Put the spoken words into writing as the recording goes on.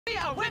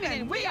are women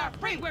and we are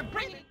free. We're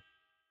bringing...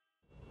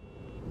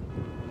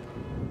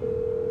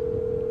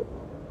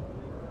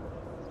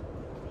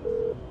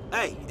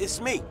 Hey, it's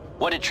me.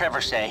 What did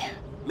Trevor say?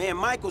 Man,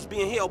 Michael's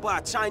being held by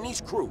a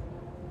Chinese crew.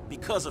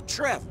 Because of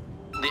Trevor.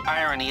 The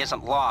irony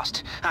isn't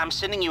lost. I'm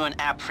sending you an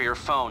app for your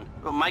phone.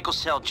 Michael's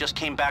cell just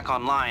came back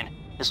online.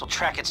 This'll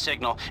track its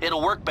signal.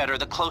 It'll work better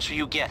the closer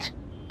you get.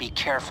 Be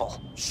careful.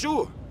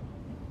 Sure.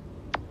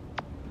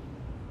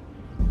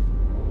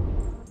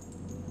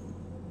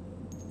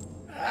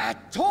 I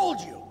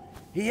told you!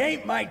 He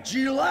ain't my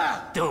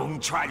Gila!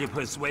 Don't try to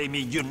persuade me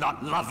you're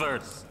not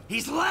lovers.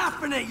 He's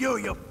laughing at you,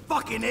 you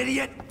fucking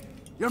idiot!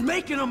 You're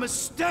making a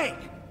mistake!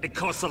 It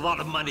costs a lot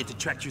of money to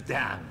track you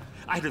down.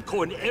 I had to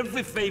call in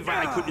every favor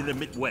I could in the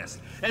Midwest.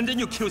 And then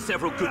you kill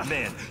several good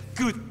men.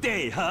 Good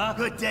day, huh?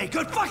 Good day.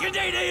 Good fucking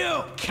day to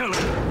you! Kill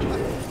him!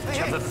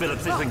 Trevor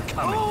Phillips isn't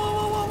coming.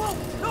 Whoa!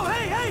 No,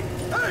 hey!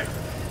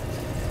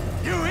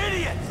 You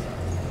idiots!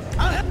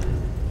 I'll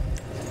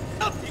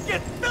help you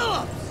get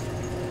Phillips!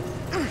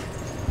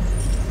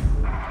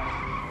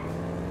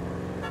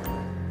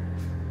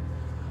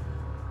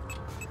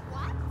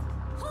 What?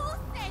 Who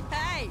said that?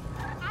 Hey!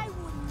 I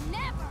would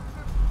never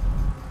hurt...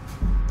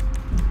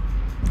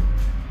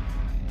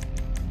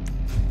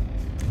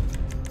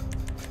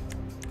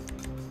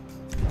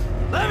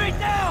 Let me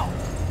down!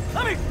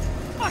 Let me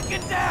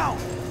fucking down!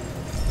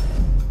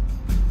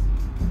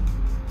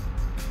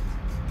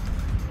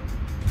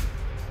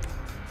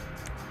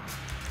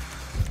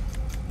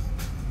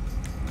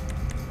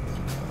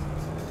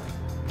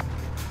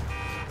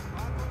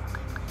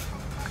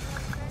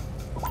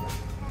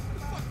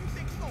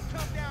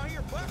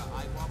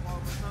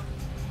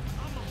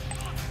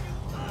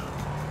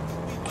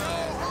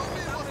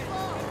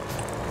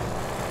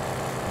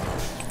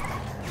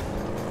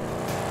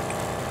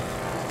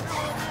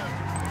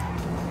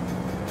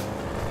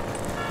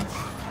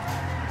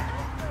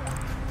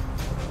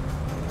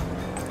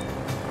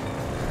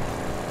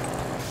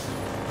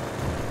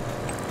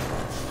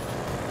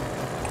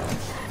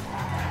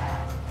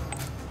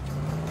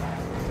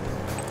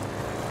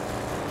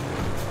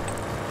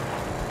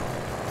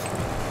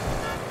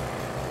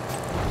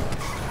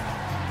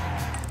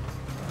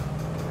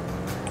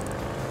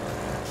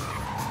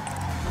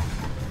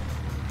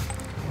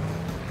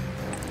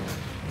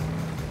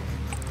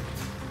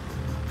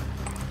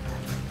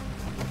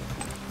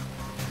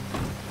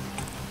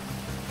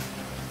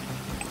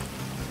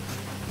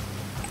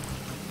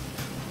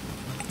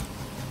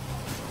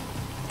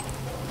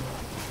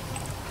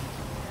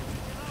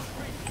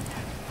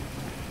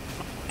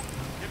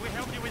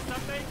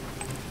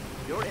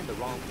 You're in the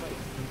wrong place.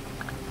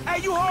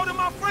 Hey, you holding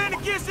my friend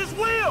against his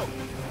will!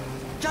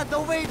 战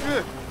斗位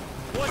置。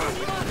我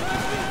希望他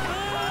去死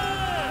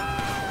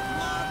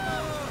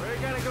Where you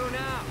gotta go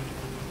now?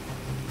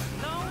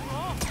 挠我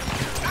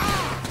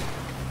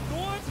躲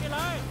起来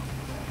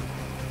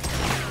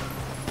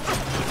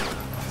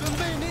准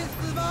备你死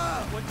吧！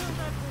我正在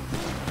补充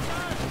子弹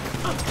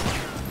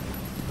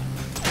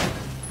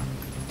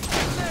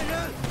来人！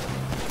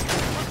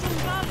我中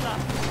弹了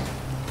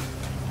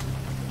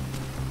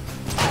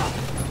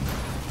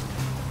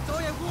走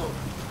掩护！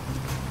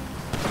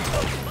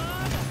妈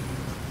的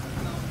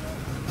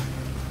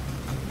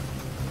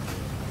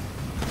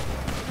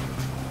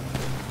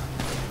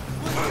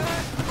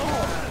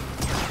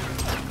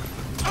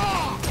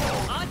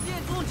阿健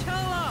中枪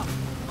了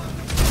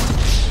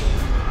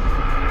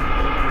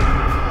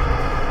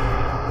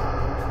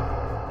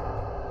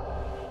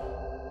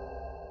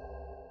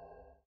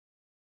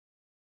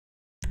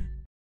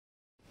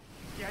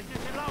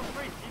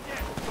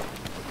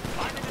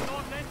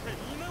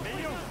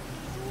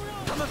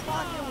他们发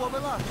现我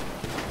们了！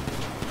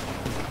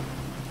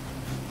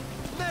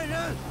那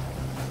人！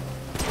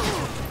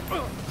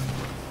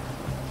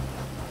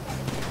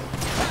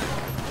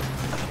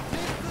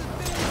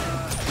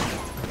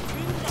晕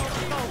倒的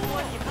告诉我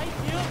你还行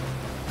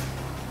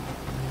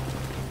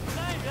来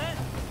人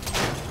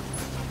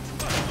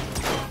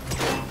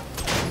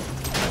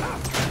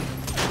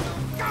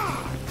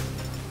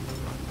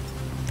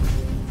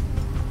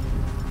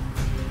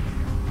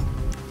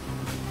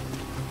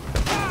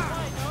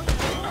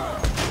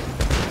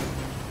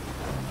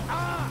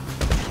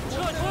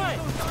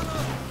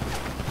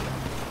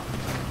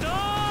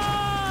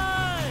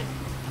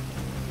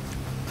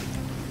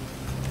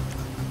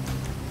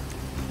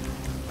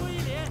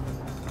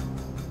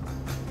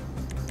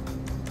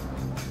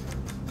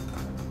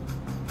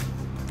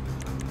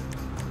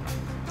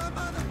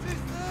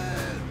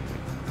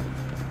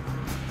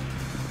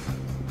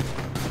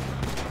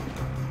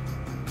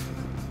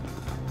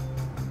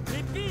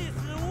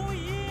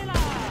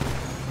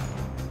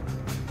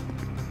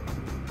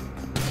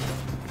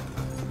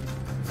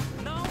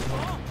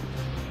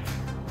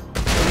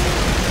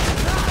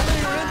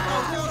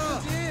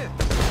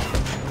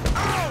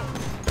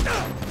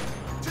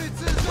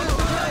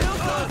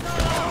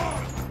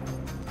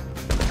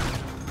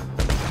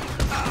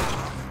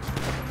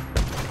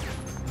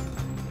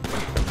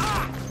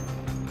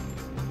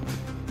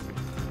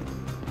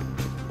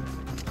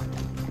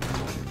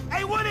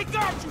Hey, what they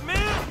got you,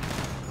 man?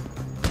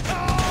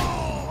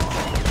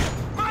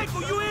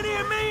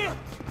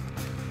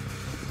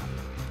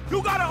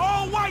 You got an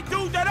all-white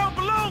dude that don't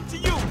belong to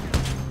you!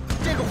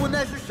 这个混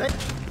蛋是谁？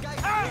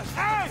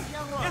 Hey!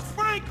 It's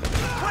Frank!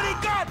 What he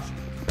got you?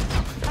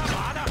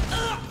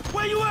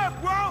 Where you at,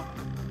 bro?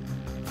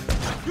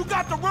 You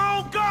got the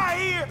wrong guy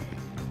here!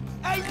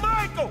 Hey,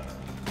 Michael!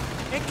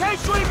 In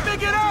case you ain't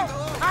figured out,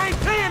 I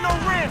ain't paying no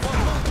rent!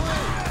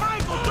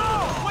 Michael,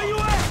 dog! Where you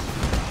at?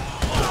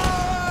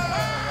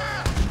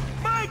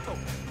 Michael!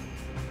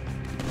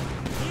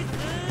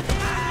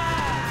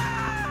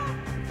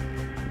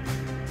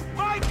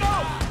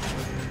 Michael!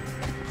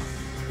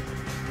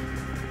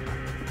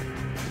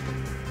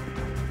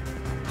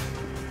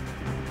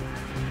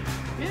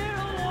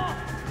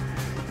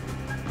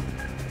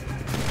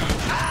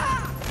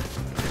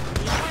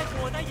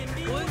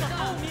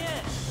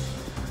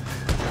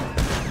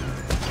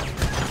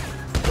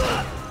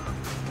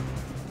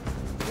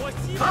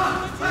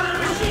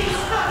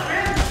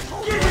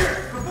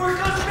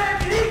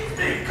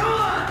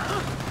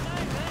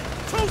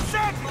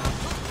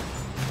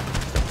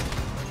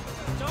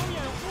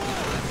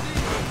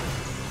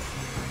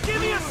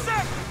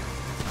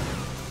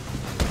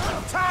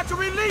 Time to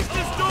release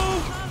this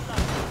dude!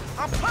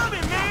 I'm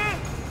coming, man!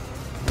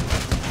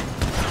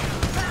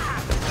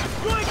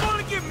 You ain't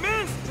gonna get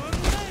minced!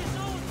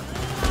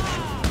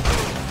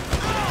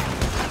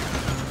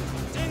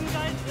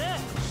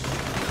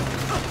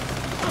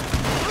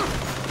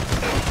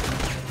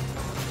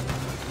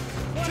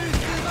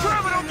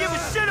 Trevor don't give a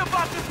shit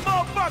about this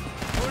motherfucker!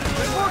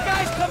 There's more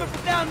guys coming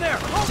from down there!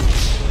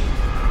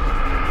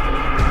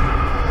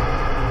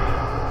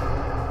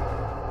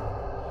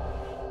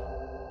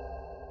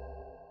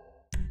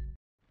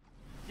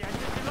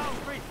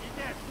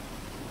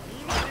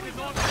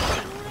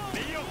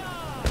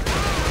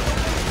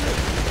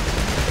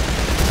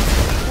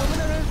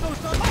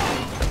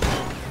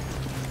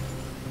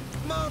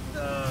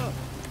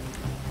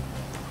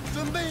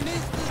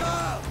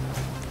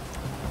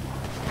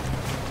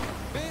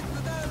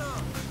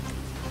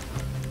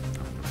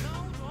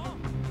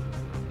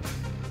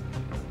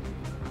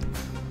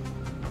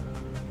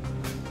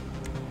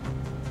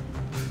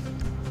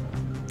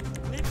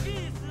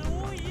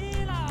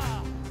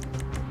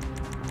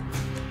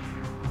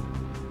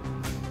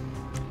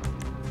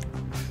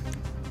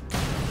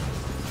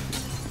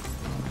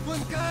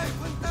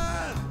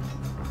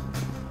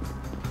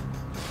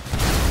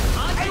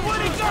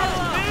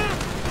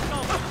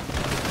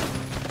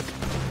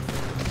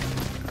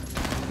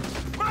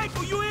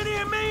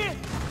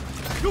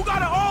 You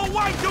got an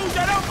all-white dude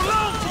that don't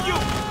belong to you!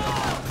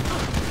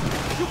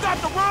 You got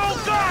the wrong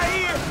guy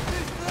here!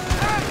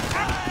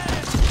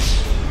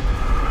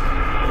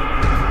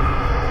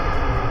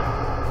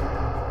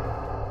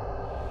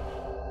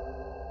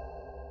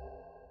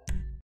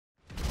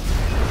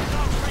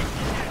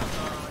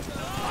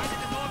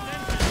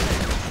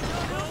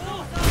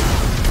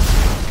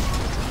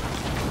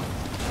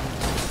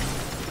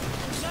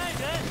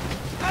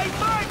 Hey,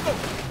 Michael!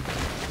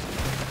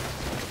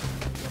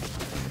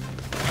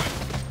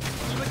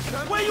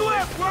 Where you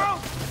at, bro?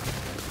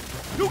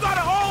 You got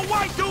an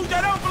all-white dude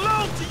that don't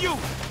belong to you!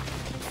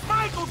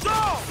 Michael,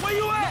 dog, where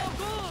you at?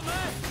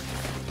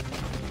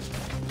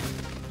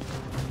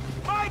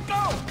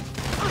 Michael!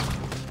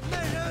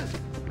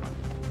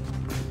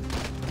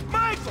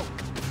 Michael!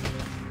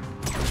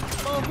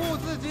 保护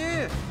自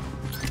己，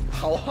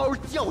好好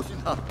教训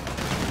他。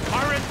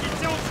把人给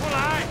救出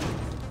来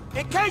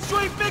In case you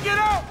ain't figured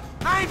out,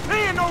 I ain't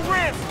paying no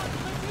rent!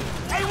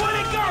 Hey, what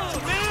they got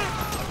you, man?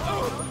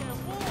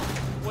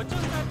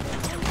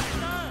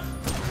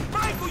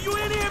 Michael, you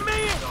in here,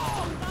 man?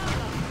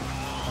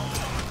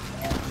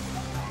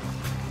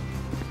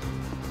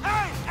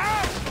 Hey,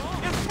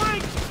 it's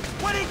Frank!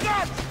 What he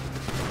got?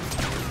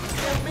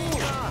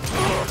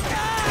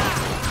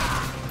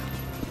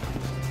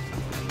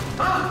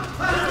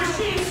 The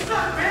machine's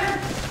stuck, man!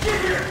 Get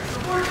here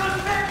before it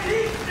comes back and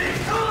eats me!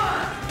 Come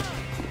on!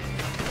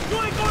 You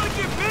ain't gonna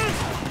get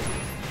busy!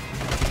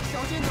 小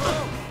心头！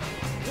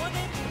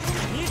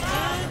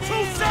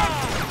 2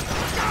 seconds!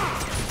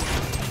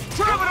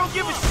 Trevor don't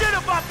give a shit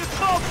about this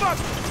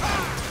motherfucker!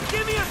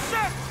 Give me a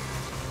sec!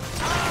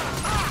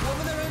 我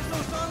们的人受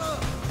伤了，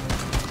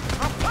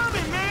 I'm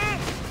coming, man!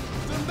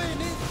 准备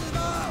临死吧！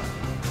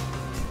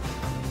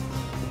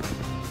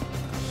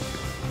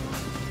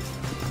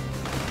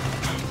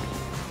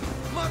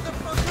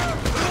 Motherfucker!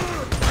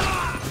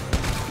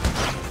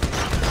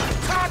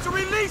 Time to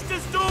release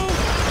this dude!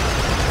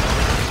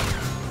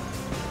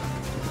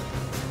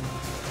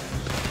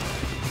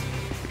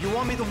 You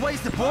want me to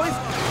waste it, boys?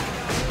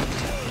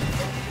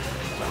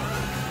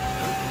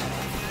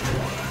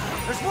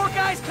 There's more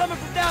guys coming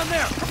from down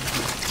there!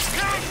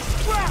 Guys,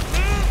 crap,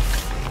 man!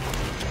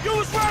 You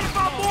was right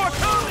about more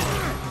coming!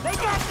 They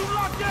got you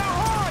locked down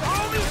hard,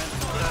 homie!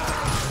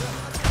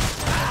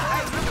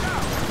 Hey, look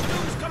out!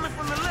 Dude's coming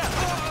from the left!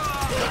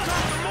 Here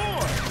comes some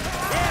more!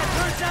 Yeah, it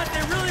turns out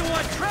they really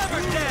want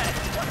Trevor dead!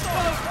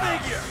 Go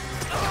figure!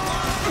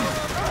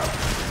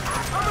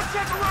 I'm gonna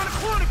check around the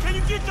corner. Can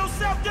you get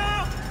yourself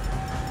down?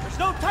 There's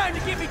no time to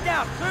get me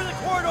down. Clear the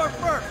corridor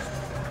first.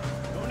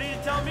 Don't need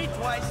to tell me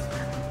twice.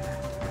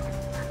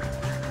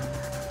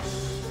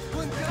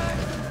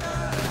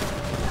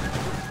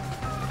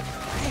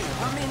 Damn,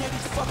 how many of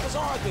these fuckers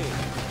are there?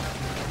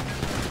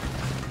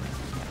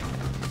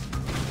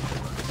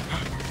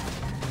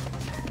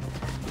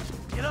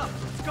 Get up,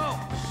 let's go.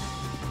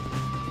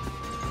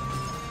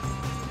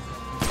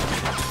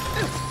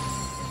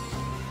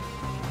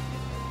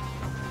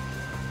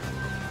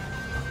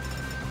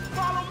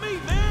 Follow me,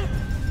 man!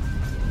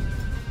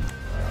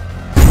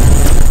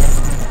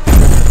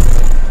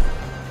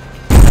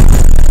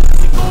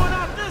 We going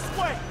out this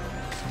way!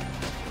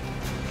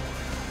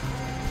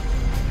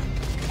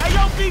 Hey,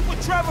 yo, beef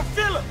with Trevor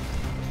Phillips!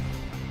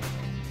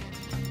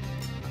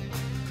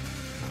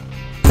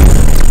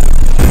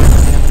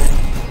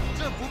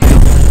 这不妙！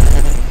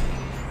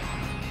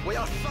我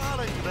要杀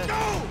了你们！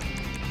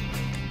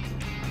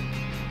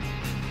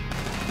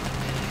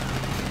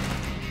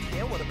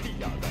 舔我的屁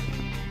眼的，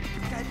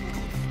该不够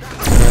子弹。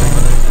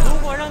如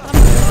果让他们，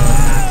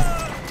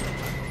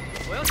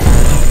我要死。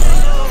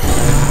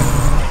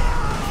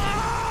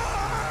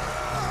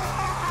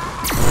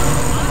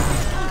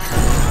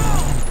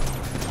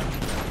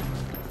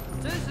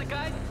真是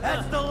该死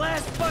That's the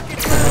last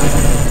fucking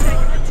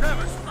time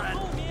Trevor's friend.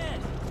 后面，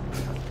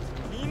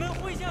你们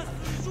会像死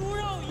猪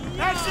肉一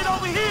样。 That shit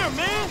over here,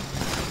 man!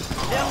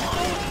 两周。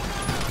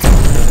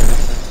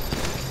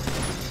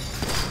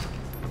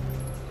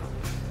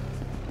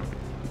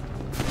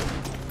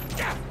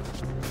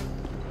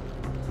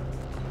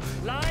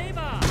 来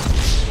吧！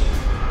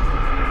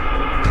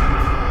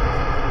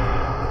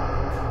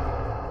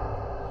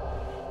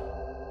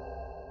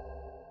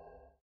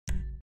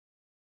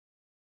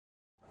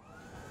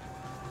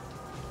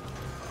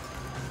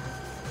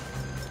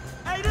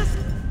 Hey, this...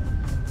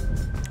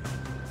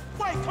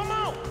 Wait, come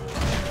on!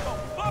 Oh,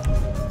 fuck.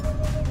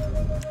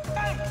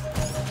 Hey!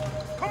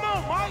 Come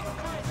on, Mike!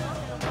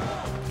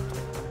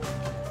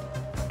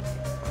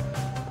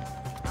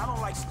 I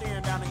don't like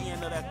staring down the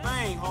end of that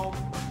thing, homie.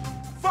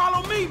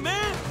 Follow me,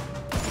 man!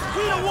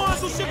 We the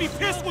ones who should be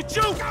pissed with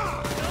you!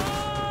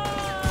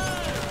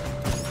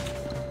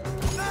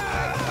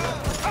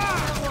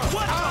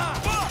 What the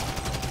fuck?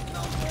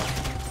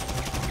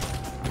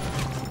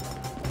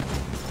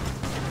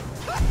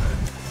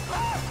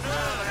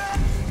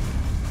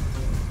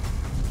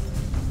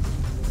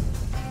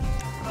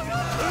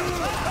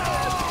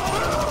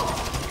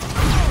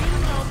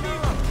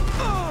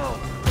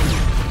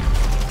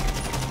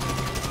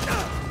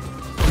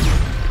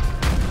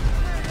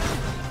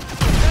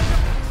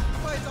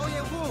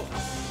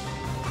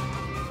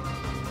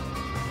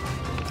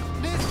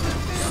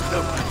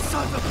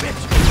 Sons of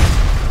bitch!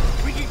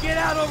 We can get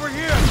out over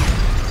here!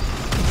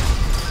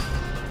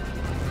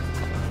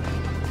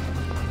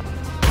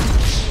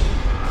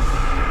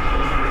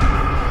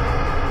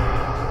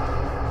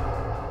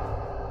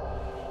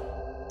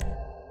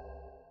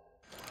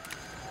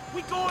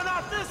 We going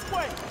out this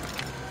way!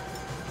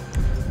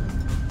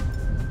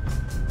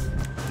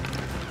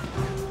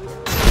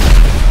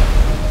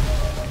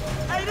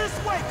 Hey, this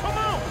way, come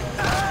on!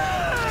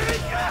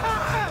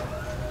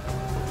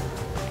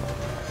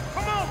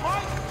 Come on,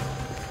 Mike!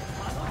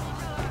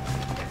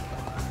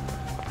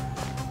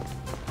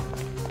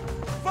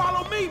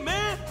 Follow me,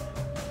 man!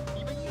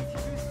 你们一起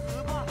去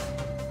死吧！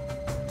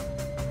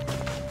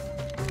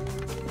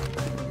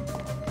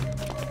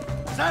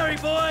 Sorry,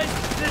 boys.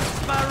 This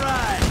is my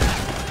ride.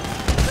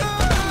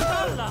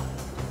 算了，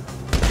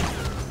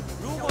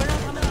如果让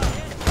他们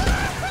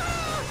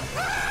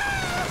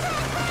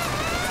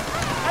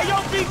Hey, yo,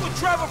 beef with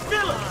Trevor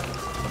Phillips!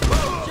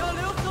 小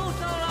刘受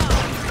伤了，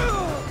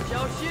小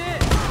心！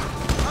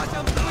他将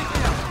不会这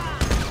样。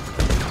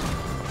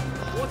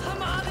我他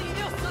妈的一定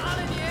要杀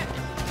了你！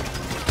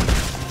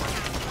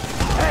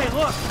 Hey,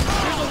 look.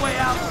 There's a way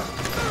out.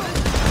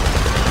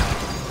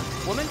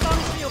 我们当时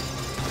有。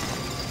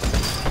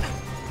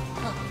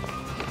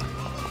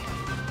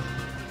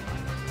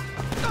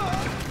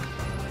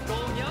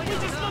 We're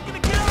just looking to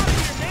get out of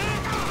here, man!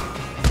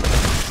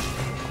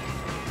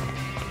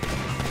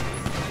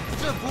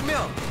 这不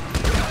妙！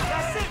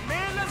 That's it,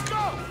 man. Let's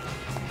go!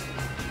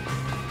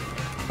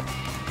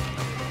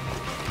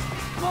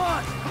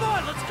 Come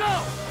on, let's go.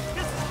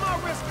 This is my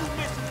rescue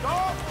mission,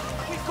 dog.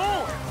 We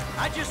going.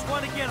 I just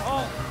want to get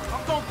home.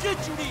 I'm gonna get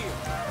you there.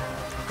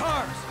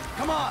 Cars,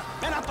 come on.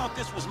 Man, I thought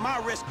this was my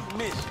rescue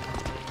mission.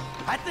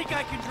 I think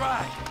I can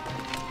drive.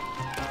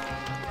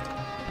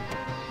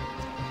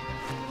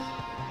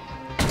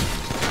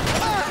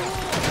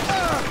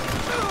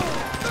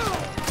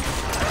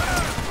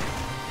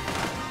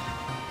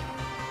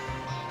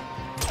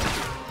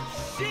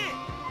 Shit!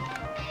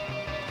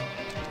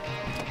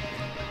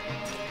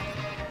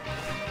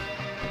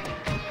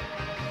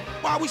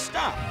 Why we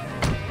stop?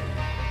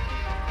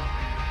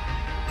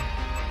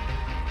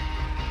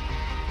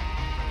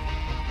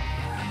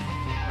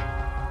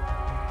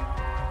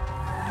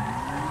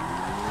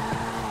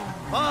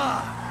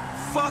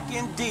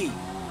 Fucking D.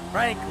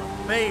 Franklin,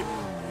 baby,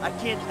 I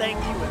can't thank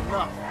you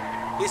enough.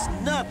 It's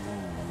nothing.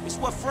 It's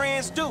what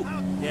friends do.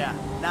 Yeah,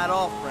 not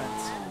all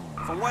friends.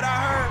 From what I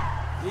heard,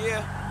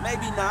 yeah,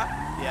 maybe not.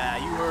 Yeah,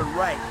 you heard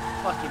right.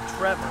 Fucking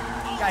Trevor.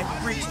 Guy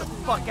freaks the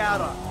fuck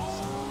out on us.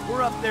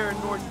 we're up there in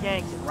North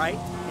Yankton, right?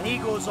 And he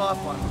goes off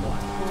on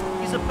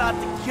one. He's about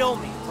to kill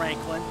me,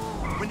 Franklin.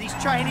 When these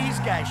Chinese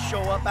guys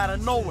show up out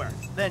of nowhere,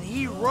 then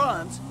he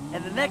runs,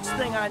 and the next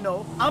thing I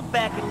know, I'm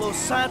back in Los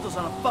Santos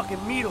on a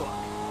fucking meat hook.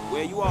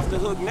 Well, you off the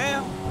hook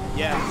now?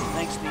 Yeah,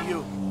 thanks to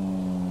you.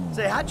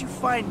 Say, how'd you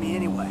find me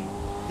anyway?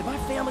 Did my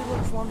family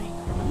look for me?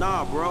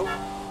 Nah, bro.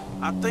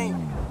 I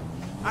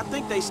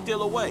think they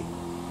still away.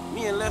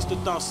 Me and Lester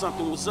thought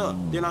something was up.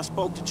 Then I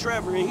spoke to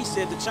Trevor, and he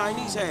said the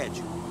Chinese had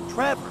you.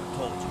 Trevor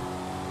told you?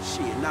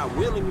 Shit, not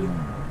willingly,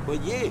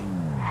 but yeah,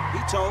 he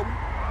told me.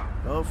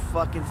 Go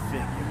fucking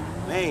figure.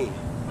 Man,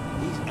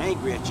 he's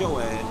angry at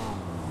your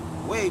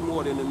ass. Way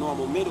more than the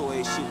normal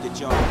middle-aged shit that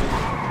y'all do.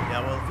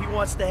 Yeah, well, if he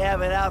wants to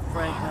have it out,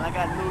 Franklin, I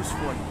got news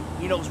for you.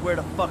 He knows where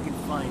to fucking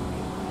find me.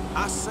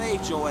 I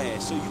saved your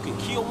ass so you could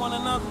kill one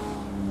another?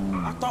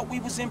 I thought we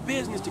was in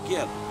business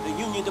together, the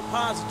Union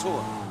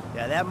Depository.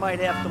 Yeah, that might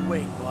have to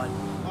wait, bud.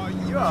 Oh,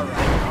 you're all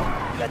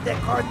right. You got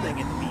that card thing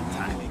in the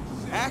meantime.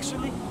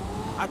 Actually,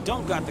 I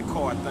don't got the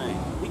card thing.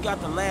 We got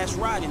the last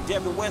ride and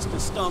Devin Weston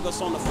stung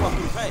us on the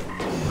fucking pay.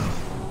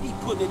 He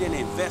putting it in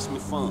an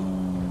investment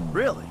fund.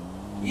 Really?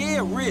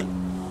 Yeah, really.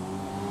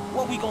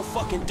 What we gonna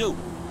fucking do?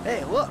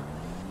 Hey, look.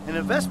 An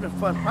investment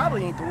fund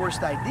probably ain't the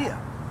worst idea.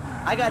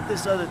 I got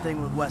this other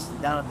thing with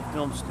Weston down at the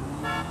film studio.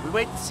 We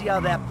wait to see how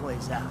that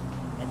plays out.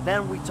 And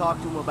then we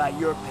talk to him about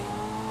your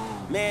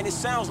payment. Man, it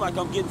sounds like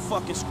I'm getting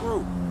fucking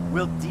screwed.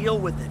 We'll deal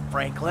with it,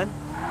 Franklin.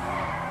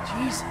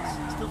 Jesus,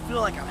 I still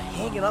feel like I'm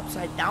hanging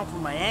upside down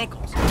from my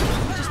ankles.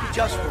 Just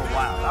adjust for a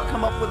while. I'll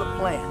come up with a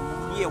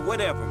plan. Yeah,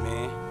 whatever,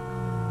 man.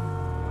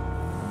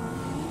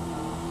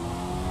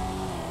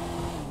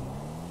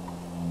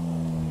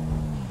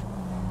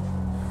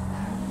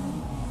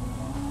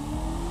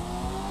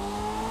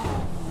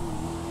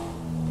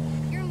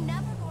 You're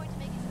never going to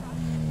make it stop.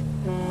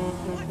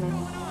 What's going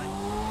on?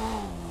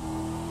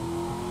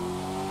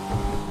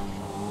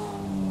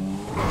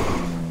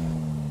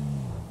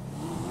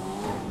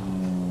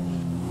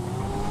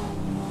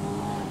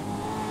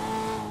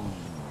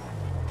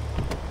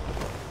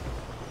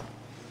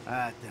 All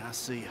right, then. I'll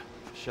see you.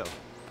 Sure.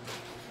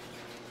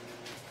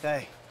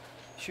 Hey,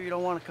 sure you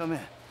don't want to come in?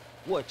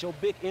 What, your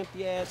big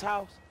empty-ass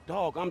house?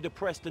 Dog, I'm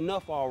depressed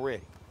enough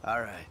already.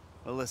 All right.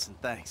 Well, listen,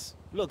 thanks.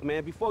 Look,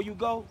 man, before you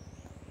go,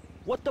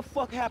 what the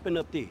fuck happened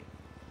up there?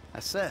 I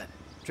said,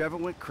 Trevor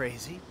went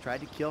crazy,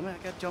 tried to kill me, I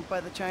got jumped by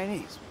the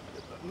Chinese.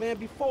 Man,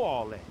 before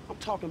all that, I'm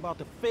talking about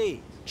the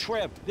feds.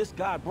 Trevor, this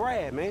guy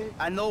Brad, man.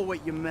 I know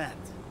what you meant.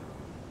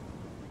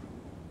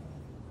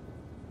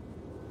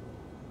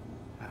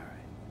 All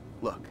right.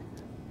 Look,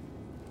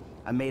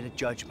 I made a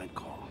judgment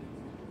call.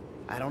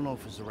 I don't know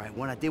if it was the right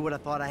one. I did what I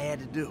thought I had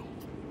to do.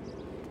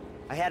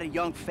 I had a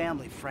young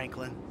family,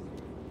 Franklin.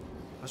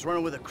 I was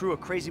running with a crew of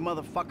crazy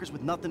motherfuckers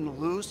with nothing to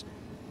lose.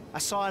 I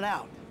saw an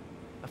out.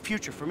 A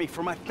future for me,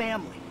 for my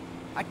family.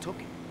 I took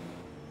it.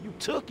 You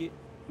took it?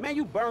 Man,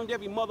 you burned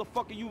every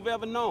motherfucker you've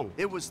ever known.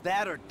 It was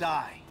that or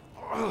die.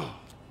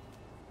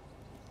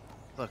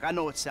 Look, I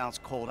know it sounds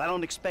cold. I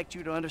don't expect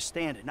you to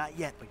understand it. Not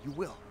yet, but you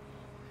will.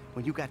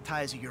 When you got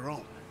ties of your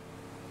own.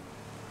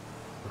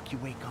 Look, you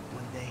wake up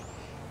one day,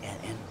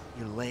 and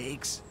your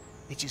legs,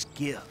 they just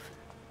give.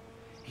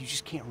 You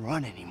just can't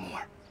run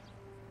anymore.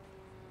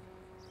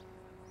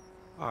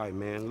 All right,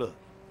 man, look.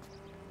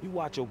 You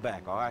watch your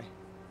back, all right?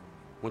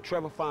 When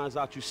Trevor finds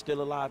out you're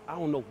still alive, I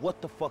don't know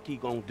what the fuck he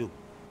gonna do.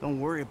 Don't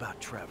worry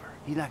about Trevor.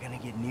 He's not gonna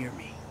get near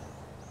me.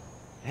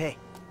 Hey,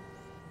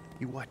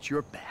 you watch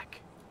your back.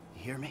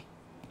 You hear me?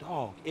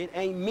 Dog, it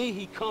ain't me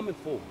he coming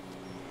for.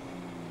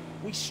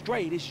 We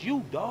straight. It's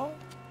you, dog.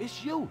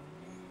 It's you.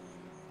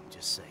 I'm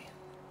just saying.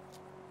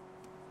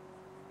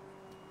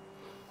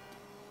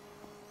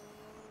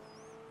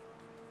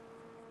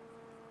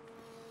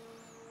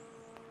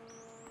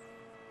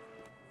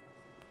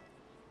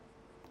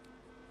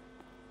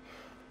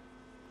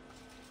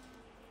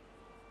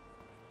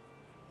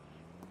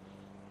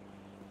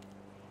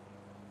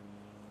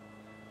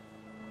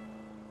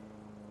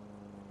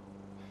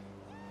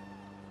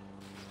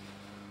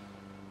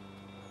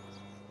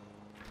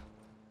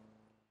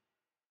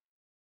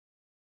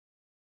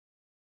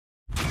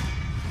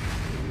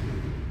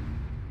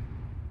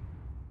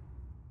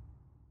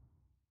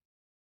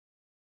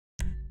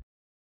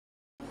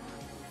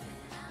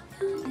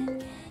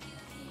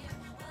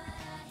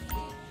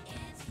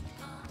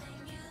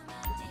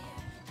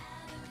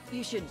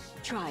 You should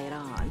try it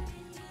on.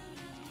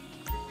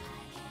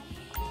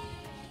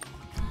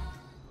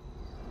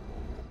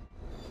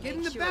 Get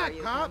in Make the sure back,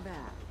 you Pop. come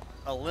back.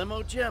 A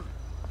limo, Jim?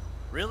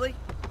 Really?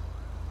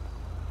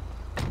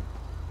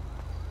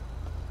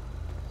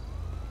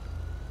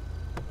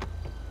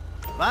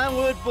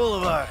 Vinewood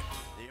Boulevard.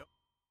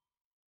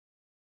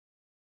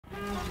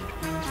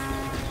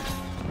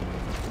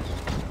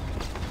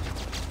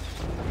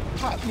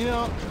 Pop, you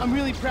know, I'm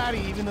really proud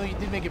of you, even though you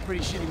did make a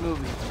pretty shitty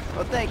movie.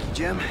 Well, thank you,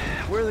 Jim.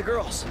 Where are the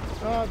girls?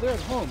 They're at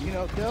home. You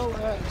know, they'll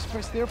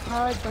express their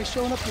pride by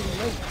showing up really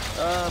late.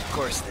 Of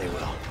course they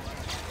will.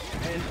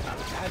 And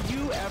have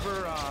you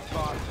ever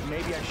thought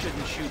maybe I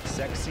shouldn't shoot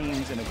sex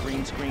scenes in a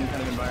green screen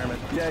kind of environment?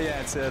 Yeah,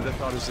 it's the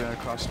thought has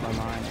crossed my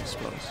mind, I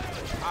suppose.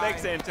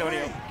 Thanks,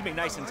 Antonio. You be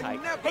nice and tight.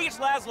 Hey, it's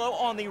Laszlo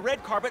on the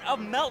red carpet of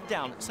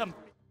Meltdown.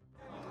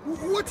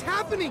 What's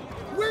happening?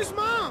 Where's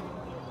Mom?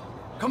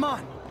 Come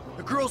on.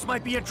 The girls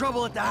might be in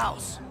trouble at the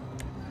house.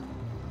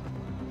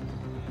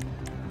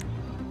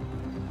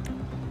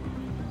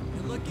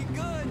 You're looking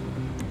good.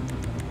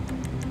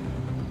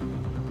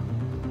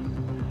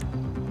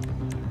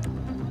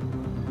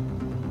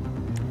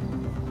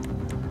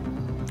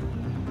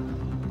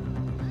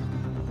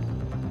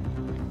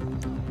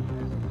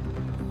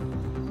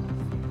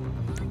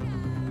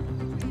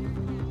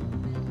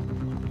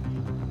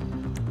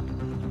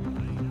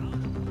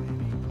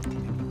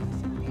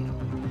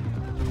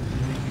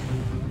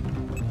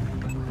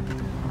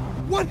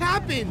 What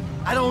happened?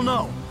 I don't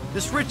know.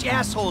 This rich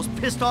asshole is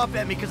pissed off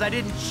at me because I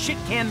didn't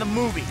shit-can the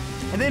movie.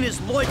 And then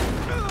his lawyer...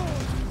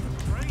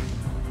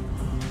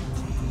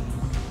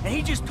 And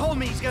he just told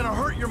me he's gonna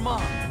hurt your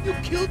mom. You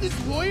killed his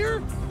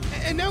lawyer?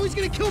 And now he's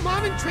gonna kill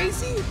Mom and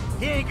Tracy?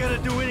 He ain't gonna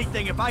do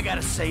anything if I got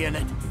a say in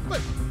it.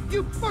 But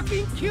you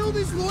fucking killed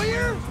his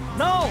lawyer?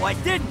 No, I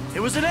didn't. It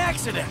was an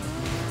accident.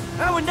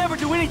 I would never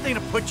do anything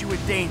to put you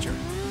in danger.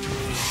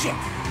 Shit.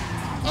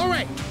 All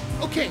right,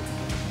 okay.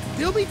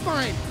 They'll be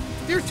fine.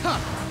 They're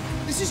tough.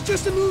 This is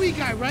just a movie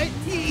guy, right?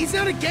 He's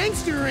not a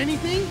gangster or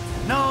anything.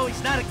 No,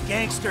 he's not a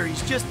gangster.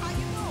 He's just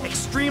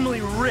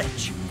extremely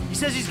rich. He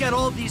says he's got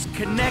all these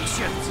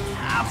connections.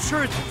 I'm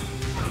sure it's...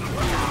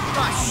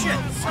 Oh, shit,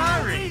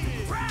 sorry.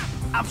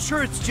 I'm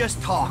sure it's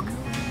just talk.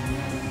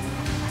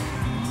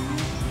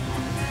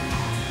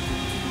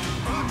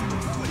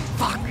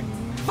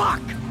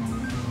 Fuck!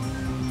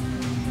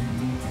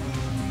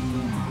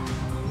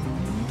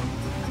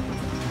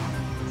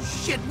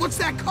 Shit, what's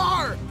that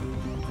car?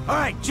 All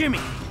right,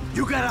 Jimmy,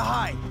 you gotta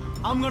hide.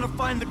 I'm gonna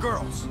find the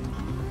girls.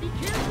 Be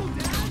careful,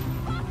 Dad.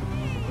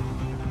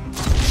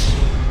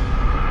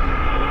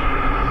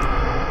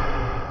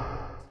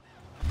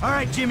 All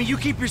right, Jimmy, you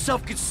keep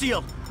yourself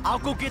concealed. I'll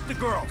go get the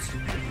girls.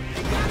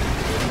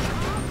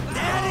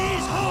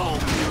 Daddy's home,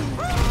 you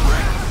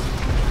prick!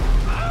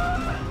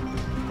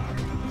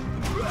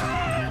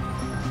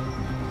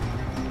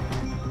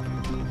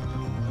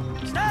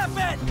 Stop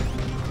it!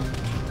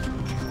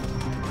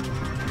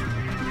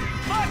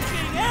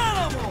 Fucking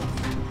animals!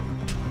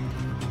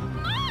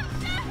 Mom,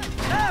 Dad!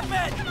 Stop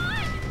it! Come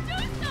on, do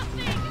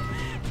something!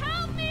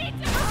 Help me!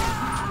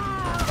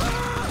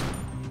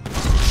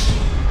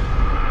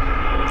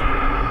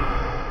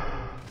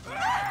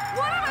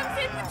 One of them's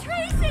in the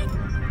Tracy!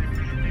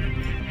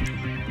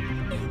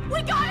 We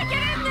gotta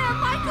get in there,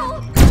 Michael!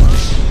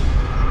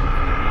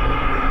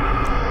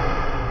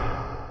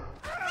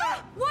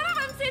 One of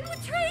them's in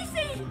with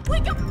Tracy! We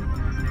gotta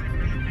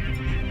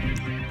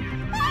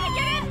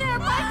get in there,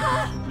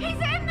 Michael! He's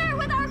in there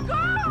with our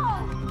girl!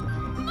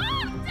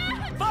 Mom,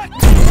 Dad! Fuck!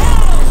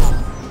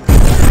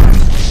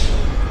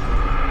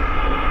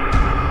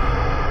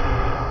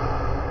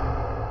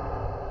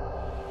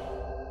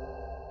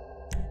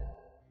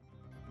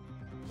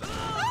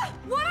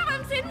 One of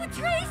them's in with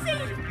Tracy!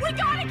 We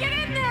gotta get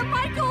in there,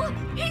 Michael!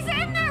 He's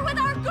in there with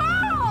our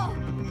girl!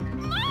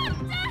 Mom,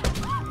 Dad!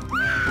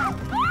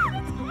 Mom,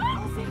 it's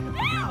crazy!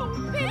 Ew!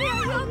 Baby,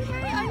 are you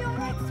okay? Are you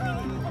alright,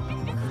 sweetie?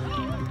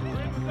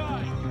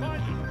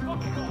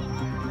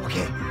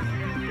 Okay.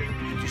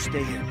 Just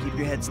stay here. Keep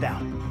your heads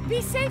down.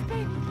 Be safe,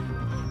 baby.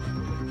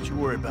 Don't you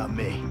worry about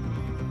me.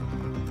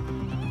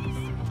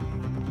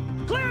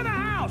 Clear the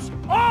house!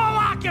 All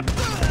occupied!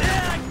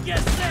 Yeah, I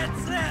guess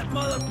that's that,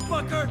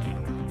 motherfucker!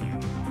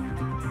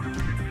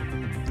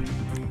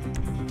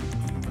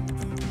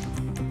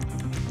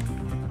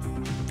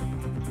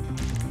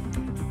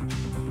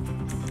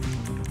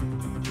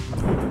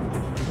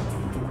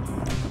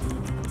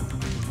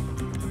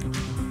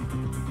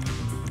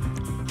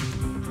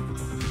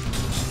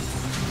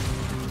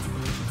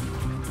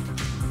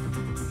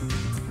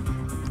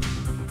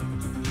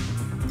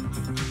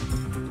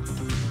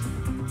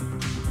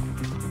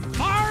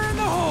 Fire in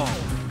the hole!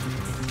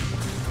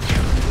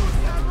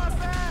 Got my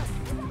back.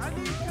 I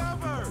need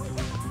cover.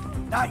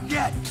 Not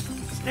yet!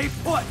 Stay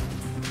put!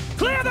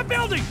 Clear the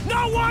building!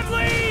 No one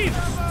leave!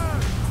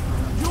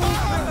 You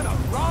got the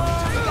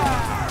wrong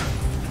guy.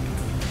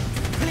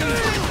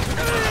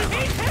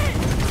 He's hit!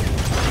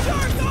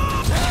 Shark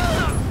off!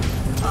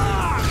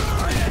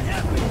 Are you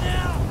happy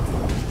now?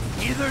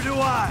 Neither do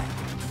I.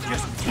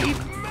 Just keep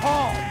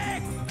calm.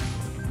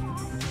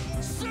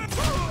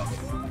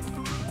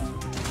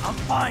 I'm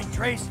fine,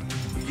 Trace.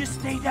 You just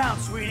stay down,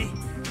 sweetie.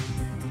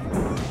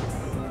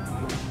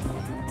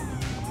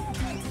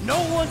 No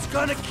one's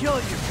gonna kill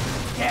you.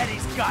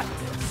 Daddy's got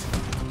this.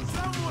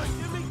 Someone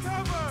give me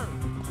cover.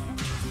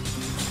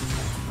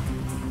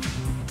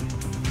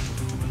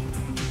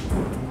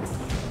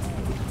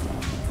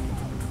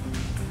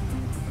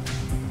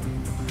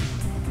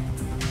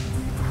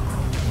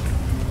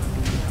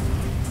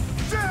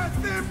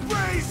 Death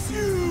embrace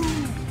you!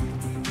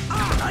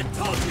 I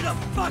told you to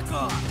fuck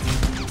off!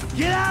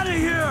 Get out of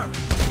here!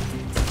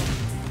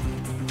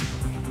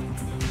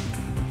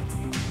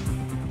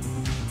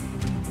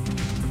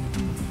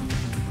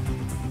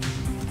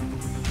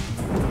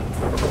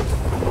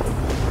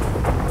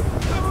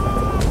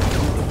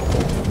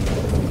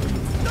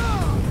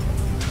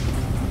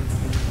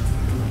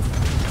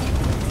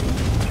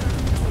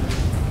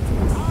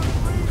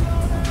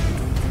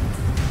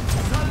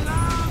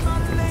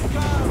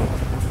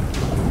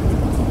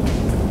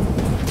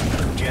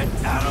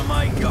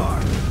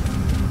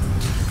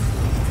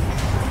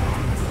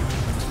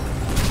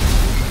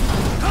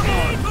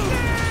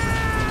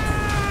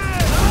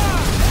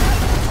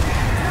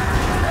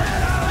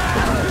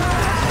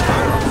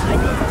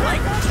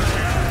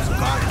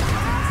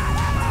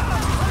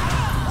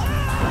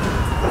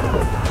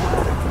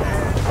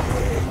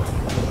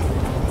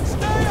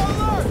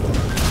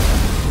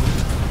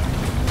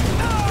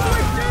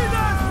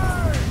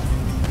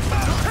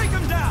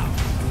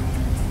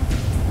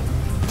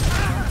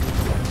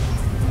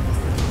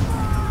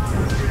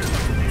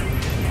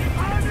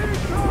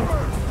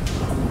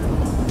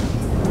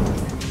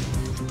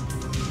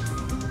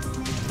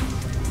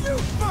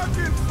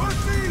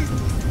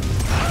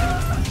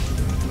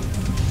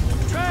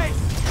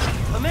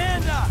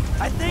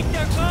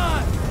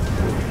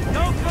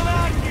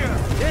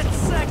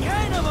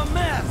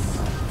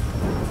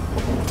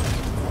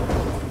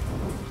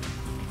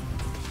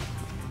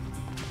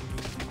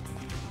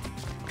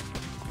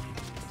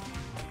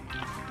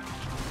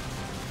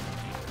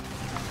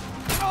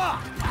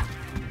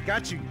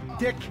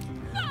 dick.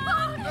 It's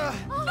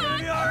gonna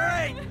be all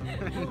right.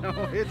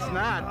 No, it's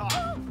not.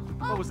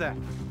 What was that?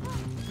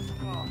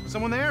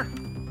 Someone there?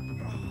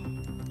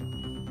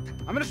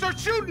 I'm gonna start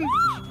shooting!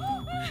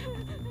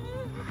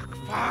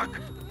 Fuck!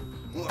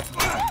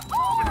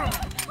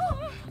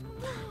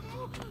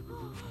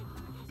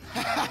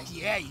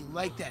 Yeah, you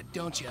like that,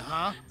 don't you,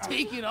 huh?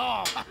 Take it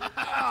all.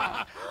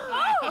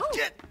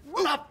 Get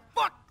the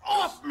fuck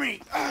off me!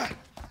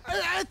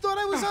 I thought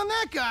I was on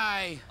that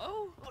guy.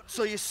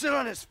 So you sit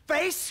on his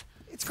face?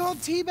 It's called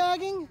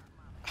teabagging.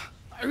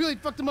 I really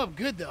fucked him up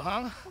good, though,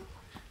 huh? All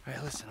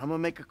right, listen, I'm gonna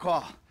make a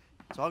call.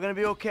 It's all gonna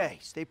be okay.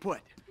 Stay put.